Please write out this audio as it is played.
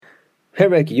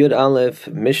Perek Yud Aleph,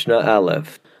 Mishnah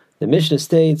Aleph. The Mishnah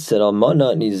states that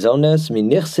Almana nizones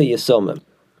minichse yesomim.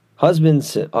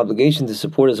 Husband's obligation to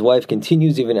support his wife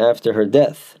continues even after her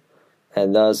death,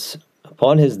 and thus,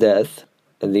 upon his death,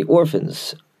 the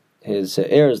orphans, his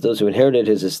heirs, those who inherited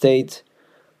his estate,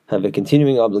 have a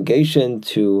continuing obligation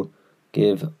to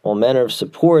give all manner of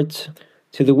support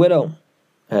to the widow,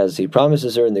 as he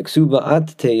promises her in the Kesubos,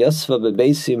 At te yasva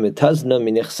bebeisi mitazna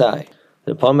minichsai,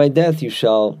 that upon my death you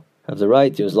shall have the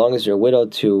right, as long as you're a widow,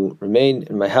 to remain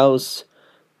in my house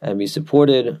and be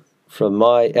supported from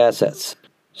my assets.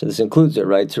 So this includes her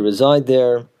right to reside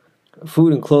there,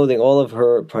 food and clothing, all of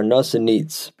her parnasa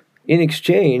needs. In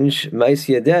exchange, mais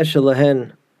yadeh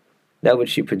shalahen, that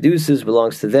which she produces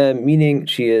belongs to them, meaning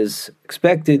she is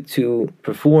expected to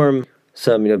perform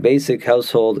some basic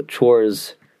household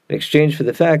chores in exchange for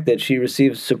the fact that she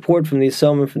receives support from the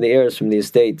Yisomim, from the heirs, from the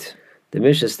estate. The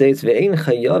Mishnah states, Ve'ein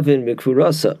chayavin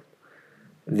mikfurasa.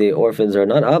 The orphans are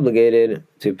not obligated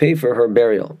to pay for her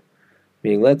burial.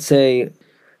 Meaning, let's say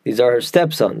these are her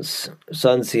stepsons,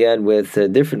 sons he had with a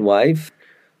different wife.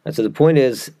 And so the point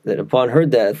is that upon her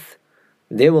death,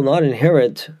 they will not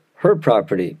inherit her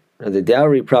property, or the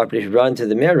dowry property she brought into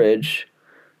the marriage.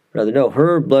 Rather, no,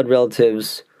 her blood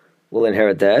relatives will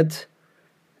inherit that.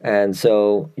 And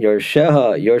so,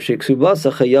 Yersheha, Kesubos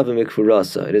chayavim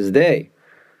mikfurasa. It is they,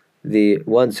 the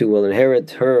ones who will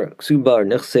inherit her ksuba or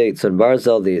nechse tzad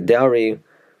barzal, the dowry.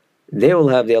 They will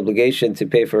have the obligation to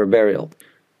pay for her burial.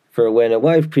 For when a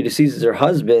wife predeceases her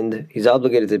husband, he's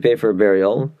obligated to pay for her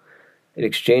burial in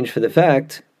exchange for the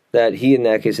fact that he, in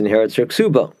that case, inherits her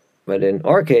ksuba. But in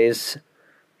our case,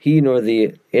 he nor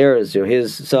the heirs, or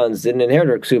his sons, didn't inherit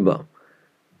her ksuba.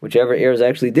 Whichever heirs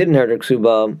actually did inherit her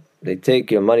ksuba, they take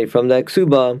your money from that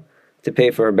ksuba to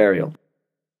pay for her burial.